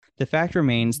the fact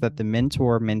remains that the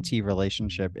mentor-mentee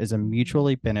relationship is a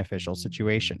mutually beneficial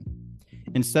situation.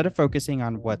 Instead of focusing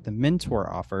on what the mentor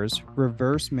offers,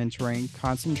 reverse mentoring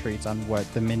concentrates on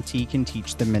what the mentee can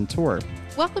teach the mentor.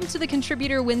 Welcome to the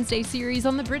Contributor Wednesday series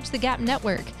on the Bridge the Gap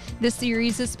Network. This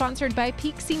series is sponsored by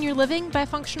Peak Senior Living by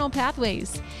Functional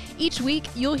Pathways. Each week,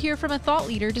 you'll hear from a thought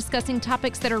leader discussing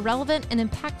topics that are relevant and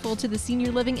impactful to the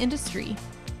senior living industry.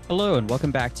 Hello, and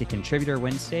welcome back to Contributor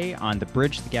Wednesday on the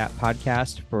Bridge the Gap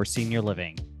podcast for senior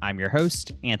living. I'm your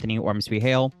host, Anthony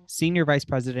Ormsbee-Hale, Senior Vice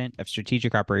President of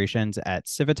Strategic Operations at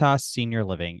Civitas Senior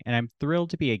Living, and I'm thrilled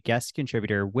to be a guest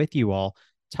contributor with you all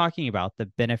talking about the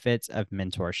benefits of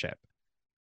mentorship.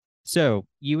 So,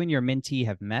 you and your mentee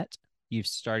have met, you've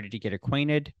started to get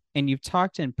acquainted, and you've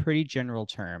talked in pretty general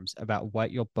terms about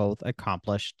what you'll both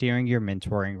accomplish during your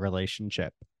mentoring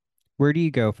relationship. Where do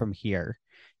you go from here?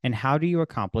 And how do you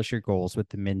accomplish your goals with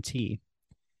the mentee?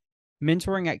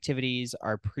 Mentoring activities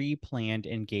are pre-planned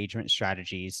engagement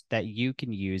strategies that you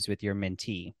can use with your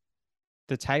mentee.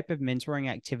 The type of mentoring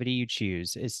activity you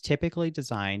choose is typically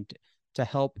designed to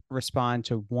help respond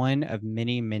to one of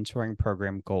many mentoring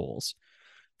program goals.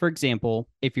 For example,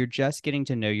 if you're just getting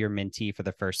to know your mentee for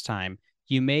the first time,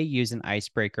 you may use an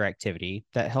icebreaker activity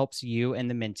that helps you and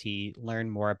the mentee learn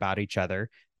more about each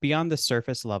other beyond the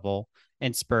surface level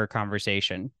and spur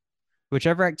conversation.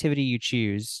 Whichever activity you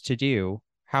choose to do,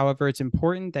 however, it's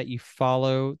important that you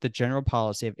follow the general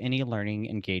policy of any learning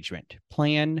engagement.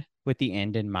 Plan with the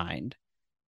end in mind.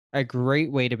 A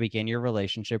great way to begin your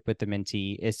relationship with the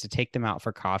mentee is to take them out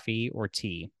for coffee or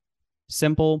tea.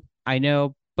 Simple, I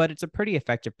know, but it's a pretty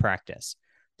effective practice.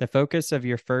 The focus of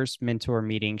your first mentor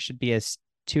meeting should be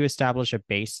to establish a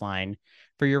baseline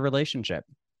for your relationship.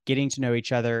 Getting to know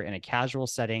each other in a casual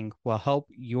setting will help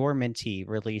your mentee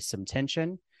release some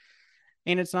tension.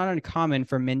 And it's not uncommon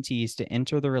for mentees to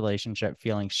enter the relationship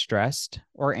feeling stressed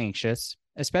or anxious,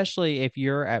 especially if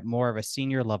you're at more of a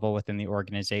senior level within the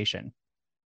organization.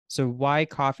 So why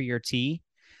coffee or tea?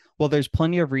 Well, there's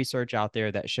plenty of research out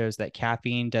there that shows that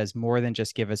caffeine does more than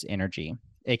just give us energy.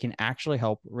 It can actually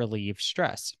help relieve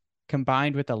stress.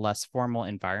 Combined with a less formal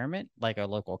environment, like a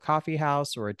local coffee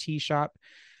house or a tea shop,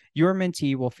 your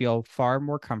mentee will feel far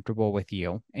more comfortable with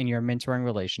you and your mentoring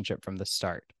relationship from the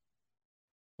start.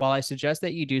 While I suggest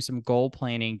that you do some goal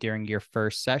planning during your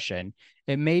first session,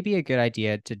 it may be a good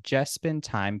idea to just spend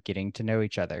time getting to know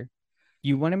each other.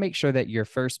 You want to make sure that your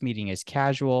first meeting is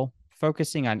casual,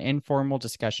 focusing on informal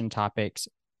discussion topics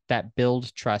that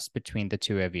build trust between the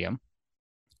two of you.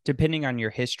 Depending on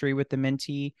your history with the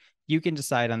mentee, you can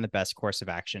decide on the best course of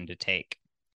action to take.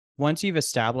 Once you've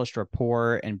established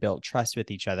rapport and built trust with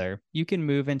each other, you can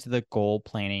move into the goal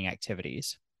planning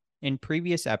activities. In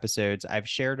previous episodes, I've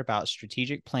shared about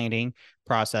strategic planning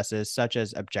processes such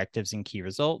as objectives and key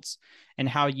results, and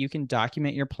how you can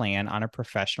document your plan on a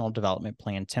professional development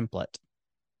plan template.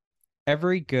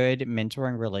 Every good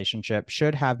mentoring relationship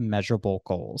should have measurable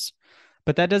goals,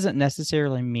 but that doesn't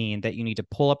necessarily mean that you need to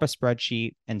pull up a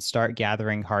spreadsheet and start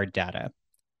gathering hard data.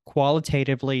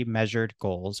 Qualitatively measured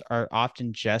goals are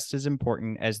often just as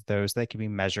important as those that can be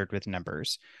measured with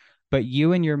numbers. But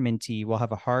you and your mentee will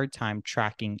have a hard time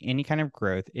tracking any kind of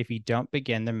growth if you don't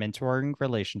begin the mentoring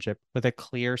relationship with a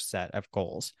clear set of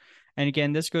goals. And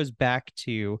again, this goes back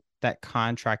to that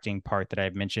contracting part that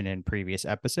I've mentioned in previous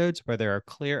episodes, where there are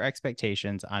clear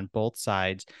expectations on both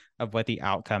sides of what the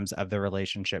outcomes of the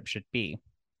relationship should be.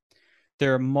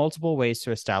 There are multiple ways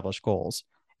to establish goals,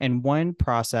 and one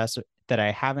process that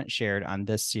I haven't shared on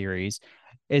this series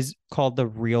is called the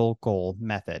real goal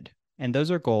method. And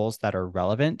those are goals that are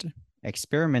relevant,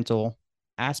 experimental,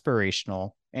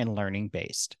 aspirational, and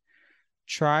learning-based.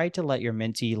 Try to let your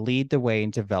mentee lead the way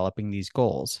in developing these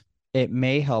goals. It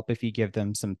may help if you give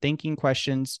them some thinking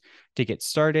questions to get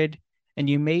started, and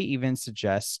you may even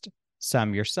suggest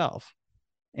some yourself.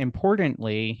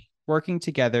 Importantly, working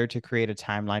together to create a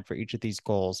timeline for each of these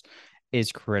goals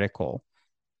is critical.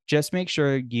 Just make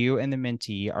sure you and the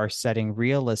mentee are setting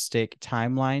realistic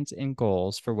timelines and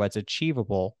goals for what's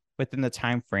achievable within the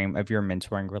time frame of your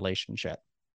mentoring relationship.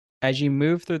 As you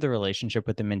move through the relationship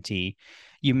with the mentee,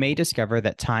 you may discover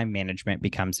that time management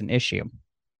becomes an issue.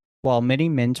 While many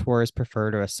mentors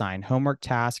prefer to assign homework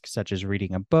tasks such as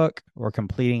reading a book or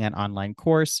completing an online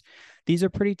course, these are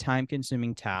pretty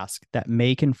time-consuming tasks that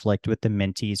may conflict with the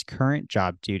mentee's current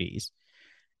job duties.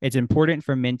 It's important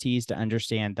for mentees to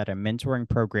understand that a mentoring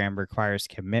program requires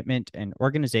commitment, and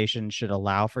organization should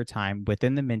allow for time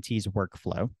within the mentee's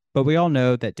workflow. But we all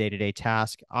know that day-to-day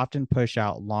tasks often push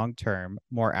out long-term,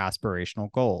 more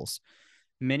aspirational goals.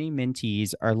 Many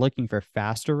mentees are looking for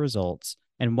faster results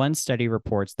And one study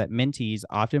reports that mentees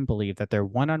often believe that their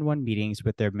one-on-one meetings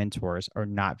with their mentors are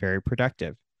not very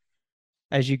productive.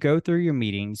 As you go through your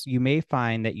meetings, you may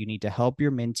find that you need to help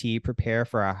your mentee prepare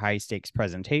for a high-stakes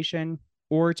presentation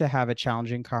or to have a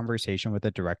challenging conversation with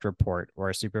a direct report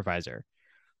or a supervisor.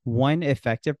 One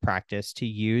effective practice to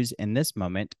use in this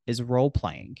moment is role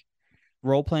playing.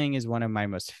 Role playing is one of my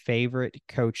most favorite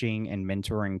coaching and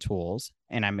mentoring tools,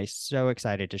 and I'm so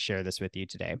excited to share this with you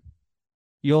today.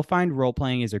 You'll find role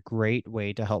playing is a great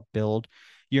way to help build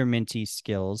your mentee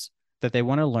skills that they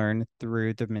want to learn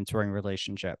through the mentoring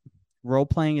relationship. Role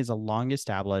playing is a long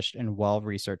established and well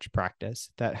researched practice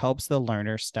that helps the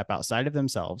learner step outside of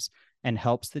themselves and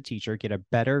helps the teacher get a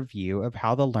better view of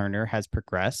how the learner has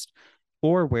progressed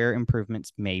or where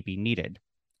improvements may be needed.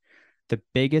 The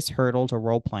biggest hurdle to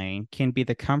role playing can be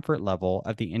the comfort level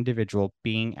of the individual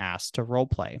being asked to role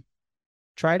play.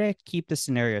 Try to keep the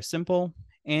scenario simple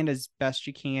and, as best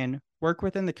you can, work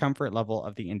within the comfort level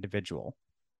of the individual.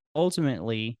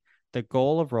 Ultimately, the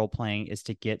goal of role playing is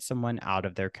to get someone out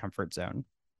of their comfort zone.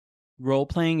 Role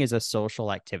playing is a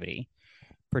social activity.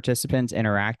 Participants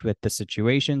interact with the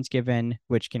situations given,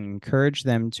 which can encourage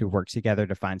them to work together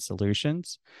to find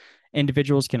solutions.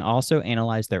 Individuals can also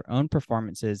analyze their own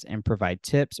performances and provide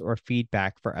tips or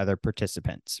feedback for other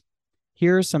participants.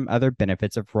 Here are some other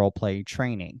benefits of role play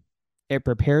training. It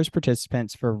prepares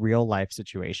participants for real-life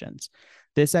situations.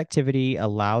 This activity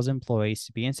allows employees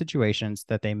to be in situations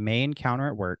that they may encounter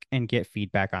at work and get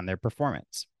feedback on their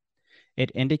performance. It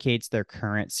indicates their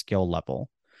current skill level.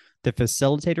 The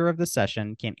facilitator of the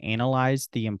session can analyze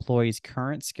the employee's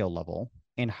current skill level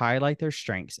and highlight their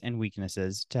strengths and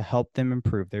weaknesses to help them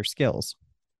improve their skills.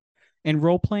 And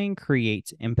role-playing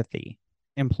creates empathy.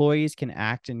 Employees can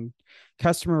act in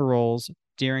customer roles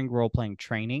during role-playing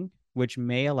training, which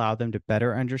may allow them to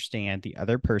better understand the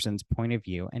other person's point of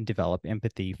view and develop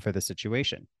empathy for the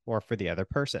situation or for the other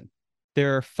person.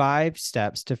 There are 5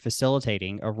 steps to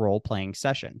facilitating a role-playing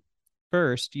session.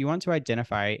 First, you want to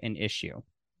identify an issue.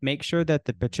 Make sure that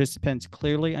the participants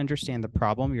clearly understand the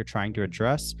problem you're trying to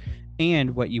address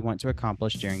and what you want to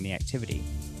accomplish during the activity.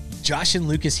 Josh and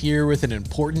Lucas here with an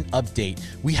important update.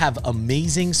 We have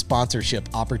amazing sponsorship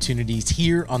opportunities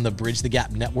here on the Bridge the Gap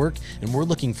Network, and we're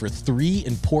looking for 3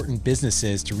 important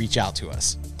businesses to reach out to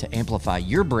us. To amplify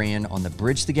your brand on the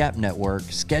Bridge the Gap Network,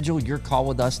 schedule your call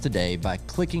with us today by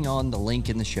clicking on the link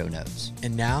in the show notes.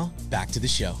 And now, back to the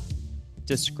show.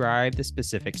 Describe the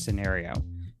specific scenario.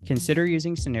 Consider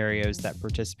using scenarios that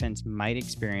participants might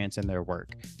experience in their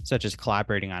work, such as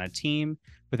collaborating on a team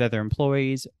with other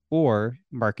employees or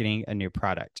marketing a new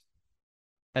product.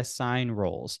 Assign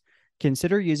roles.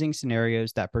 Consider using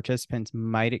scenarios that participants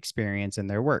might experience in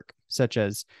their work, such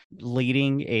as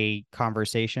leading a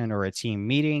conversation or a team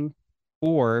meeting,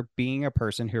 or being a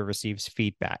person who receives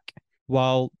feedback.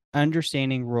 While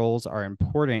understanding roles are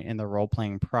important in the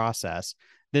role-playing process,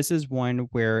 this is one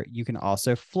where you can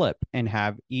also flip and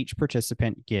have each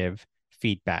participant give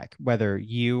feedback, whether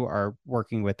you are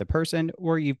working with the person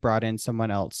or you've brought in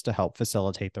someone else to help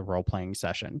facilitate the role-playing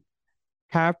session.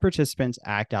 Have participants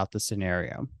act out the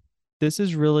scenario. This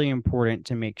is really important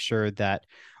to make sure that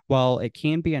while it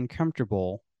can be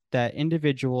uncomfortable, that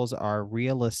individuals are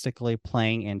realistically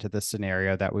playing into the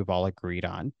scenario that we've all agreed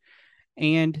on,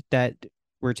 and that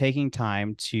we're taking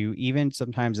time to even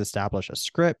sometimes establish a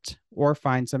script or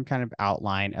find some kind of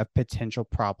outline of potential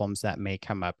problems that may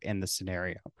come up in the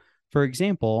scenario. For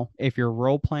example, if you're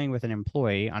role playing with an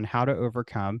employee on how to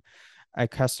overcome a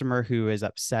customer who is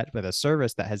upset with a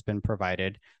service that has been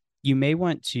provided, you may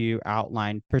want to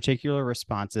outline particular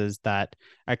responses that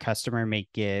a customer may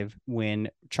give when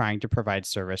trying to provide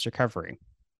service recovery.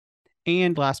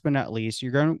 And last but not least,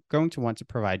 you're going to want to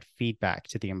provide feedback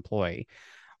to the employee.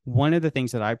 One of the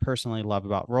things that I personally love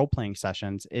about role-playing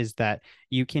sessions is that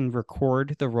you can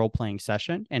record the role-playing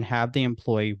session and have the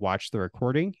employee watch the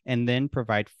recording and then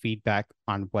provide feedback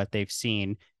on what they've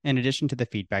seen, in addition to the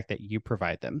feedback that you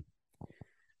provide them.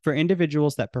 For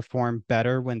individuals that perform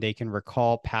better when they can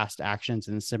recall past actions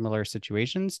in similar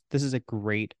situations, this is a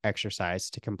great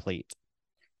exercise to complete.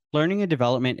 Learning and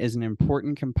development is an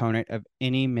important component of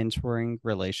any mentoring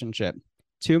relationship.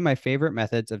 2 of my favorite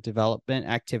methods of development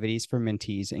activities for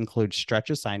mentees include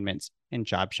stretch assignments and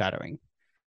job shadowing.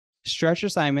 Stretch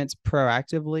assignments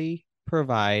proactively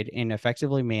provide and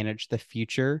effectively manage the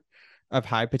future of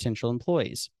high potential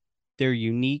employees. They're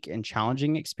unique and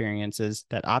challenging experiences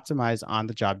that optimize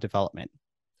on-the-job development.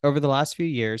 Over the last few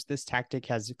years, this tactic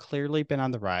has clearly been on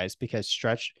the rise because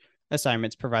stretch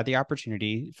assignments provide the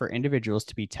opportunity for individuals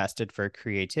to be tested for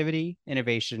creativity,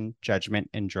 innovation, judgment,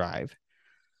 and drive.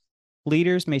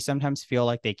 Leaders may sometimes feel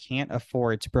like they can't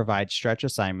afford to provide stretch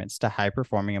assignments to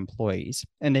high-performing employees,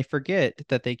 and they forget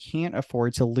that they can't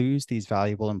afford to lose these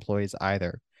valuable employees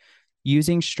either.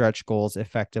 Using stretch goals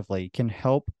effectively can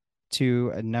help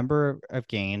to a number of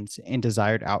gains and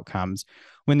desired outcomes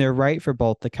when they're right for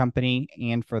both the company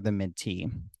and for the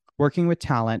mentee. Working with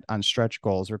talent on stretch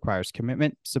goals requires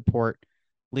commitment, support,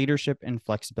 leadership, and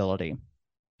flexibility.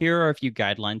 Here are a few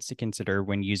guidelines to consider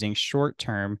when using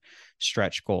short-term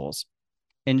stretch goals.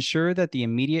 Ensure that the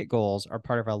immediate goals are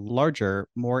part of a larger,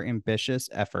 more ambitious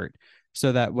effort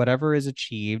so that whatever is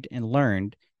achieved and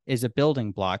learned is a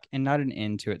building block and not an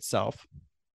end to itself.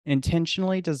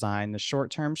 Intentionally design the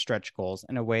short-term stretch goals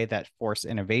in a way that force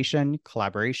innovation,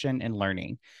 collaboration, and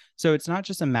learning. So it's not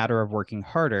just a matter of working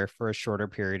harder for a shorter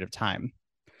period of time.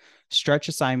 Stretch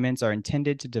assignments are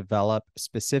intended to develop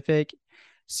specific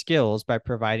skills by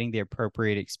providing the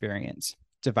appropriate experience.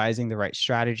 Devising the right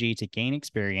strategy to gain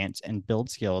experience and build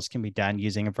skills can be done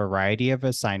using a variety of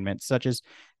assignments, such as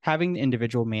having the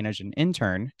individual manage an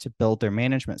intern to build their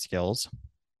management skills.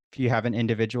 If you have an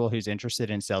individual who's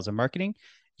interested in sales and marketing,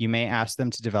 you may ask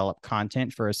them to develop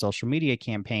content for a social media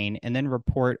campaign and then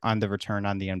report on the return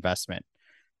on the investment.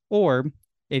 Or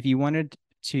if you wanted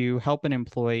to help an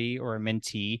employee or a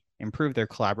mentee improve their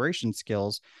collaboration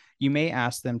skills, you may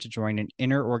ask them to join an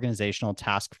interorganizational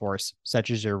task force,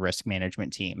 such as your risk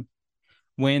management team.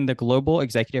 When the global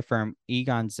executive firm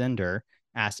Egon Zehnder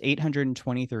asked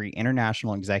 823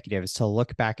 international executives to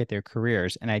look back at their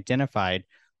careers and identified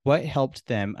what helped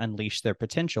them unleash their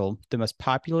potential, the most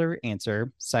popular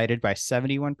answer, cited by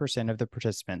 71% of the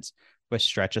participants, was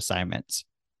stretch assignments.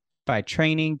 By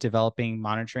training, developing,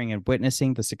 monitoring, and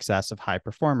witnessing the success of high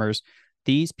performers,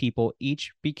 these people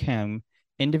each become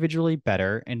individually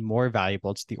better and more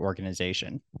valuable to the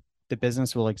organization. The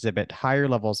business will exhibit higher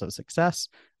levels of success,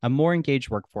 a more engaged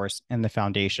workforce, and the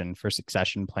foundation for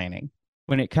succession planning.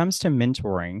 When it comes to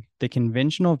mentoring, the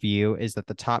conventional view is that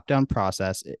the top-down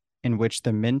process in which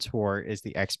the mentor is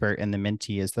the expert and the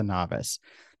mentee is the novice.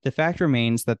 The fact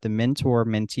remains that the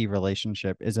mentor-mentee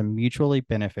relationship is a mutually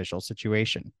beneficial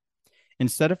situation.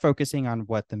 Instead of focusing on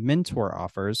what the mentor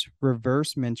offers,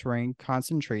 reverse mentoring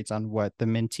concentrates on what the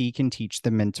mentee can teach the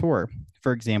mentor.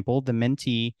 For example, the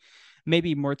mentee may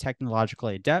be more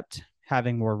technologically adept,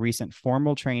 having more recent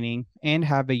formal training, and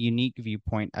have a unique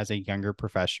viewpoint as a younger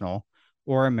professional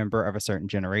or a member of a certain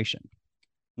generation.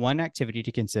 One activity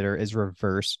to consider is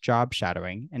reverse job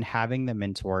shadowing and having the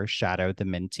mentor shadow the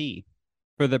mentee.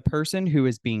 For the person who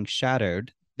is being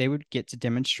shadowed, they would get to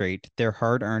demonstrate their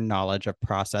hard-earned knowledge of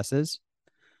processes,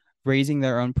 raising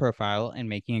their own profile and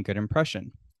making a good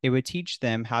impression. It would teach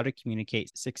them how to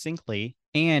communicate succinctly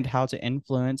and how to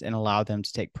influence and allow them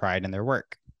to take pride in their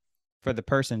work. For the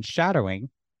person shadowing,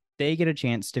 they get a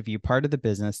chance to view part of the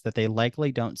business that they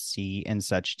likely don't see in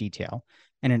such detail,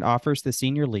 and it offers the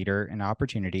senior leader an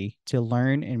opportunity to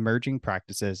learn emerging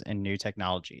practices and new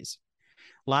technologies.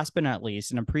 Last but not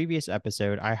least, in a previous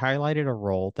episode, I highlighted a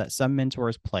role that some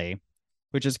mentors play,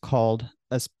 which is called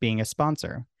being a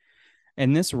sponsor.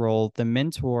 In this role, the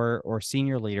mentor or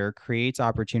senior leader creates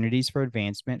opportunities for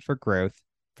advancement for growth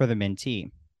for the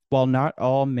mentee. While not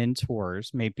all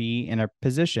mentors may be in a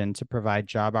position to provide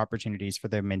job opportunities for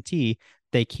their mentee,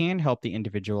 they can help the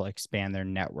individual expand their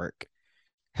network.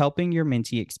 Helping your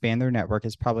mentee expand their network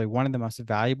is probably one of the most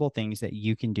valuable things that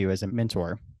you can do as a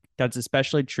mentor. That's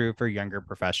especially true for younger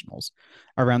professionals.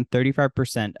 Around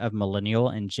 35% of millennial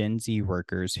and Gen Z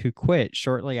workers who quit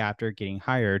shortly after getting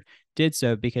hired did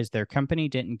so because their company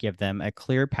didn't give them a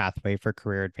clear pathway for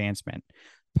career advancement.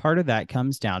 Part of that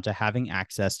comes down to having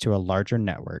access to a larger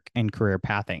network and career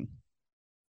pathing.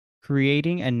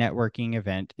 Creating a networking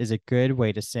event is a good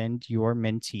way to send your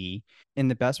mentee in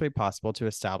the best way possible to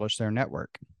establish their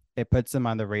network. It puts them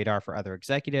on the radar for other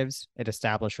executives. It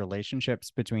establishes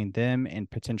relationships between them and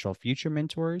potential future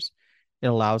mentors. It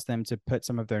allows them to put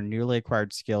some of their newly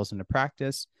acquired skills into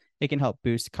practice. It can help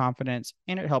boost confidence,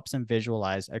 and it helps them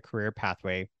visualize a career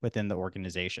pathway within the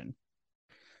organization.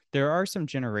 There are some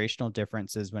generational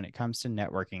differences when it comes to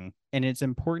networking, and it's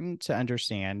important to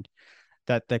understand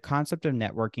that the concept of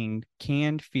networking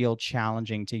can feel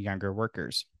challenging to younger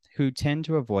workers who tend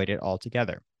to avoid it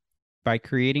altogether. By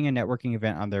creating a networking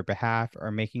event on their behalf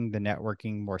or making the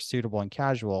networking more suitable and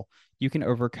casual, you can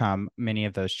overcome many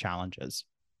of those challenges.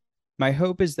 My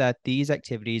hope is that these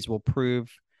activities will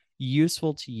prove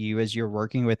useful to you as you're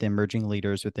working with emerging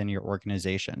leaders within your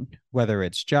organization, whether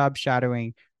it's job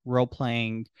shadowing, role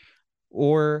playing,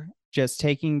 or just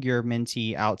taking your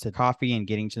mentee out to coffee and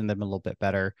getting to know them a little bit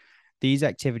better. These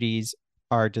activities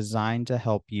are designed to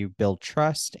help you build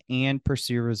trust and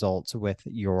pursue results with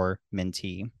your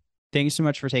mentee. Thank you so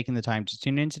much for taking the time to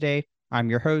tune in today. I'm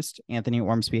your host, Anthony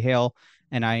Ormsbee-Hale,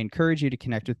 and I encourage you to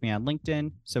connect with me on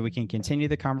LinkedIn so we can continue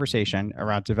the conversation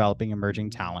around developing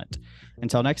emerging talent.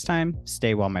 Until next time,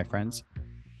 stay well, my friends.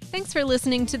 Thanks for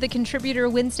listening to the Contributor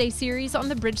Wednesday series on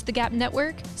the Bridge the Gap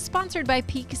Network, sponsored by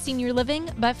Peak Senior Living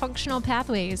by Functional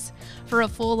Pathways. For a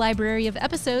full library of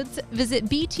episodes, visit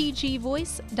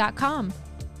btgvoice.com.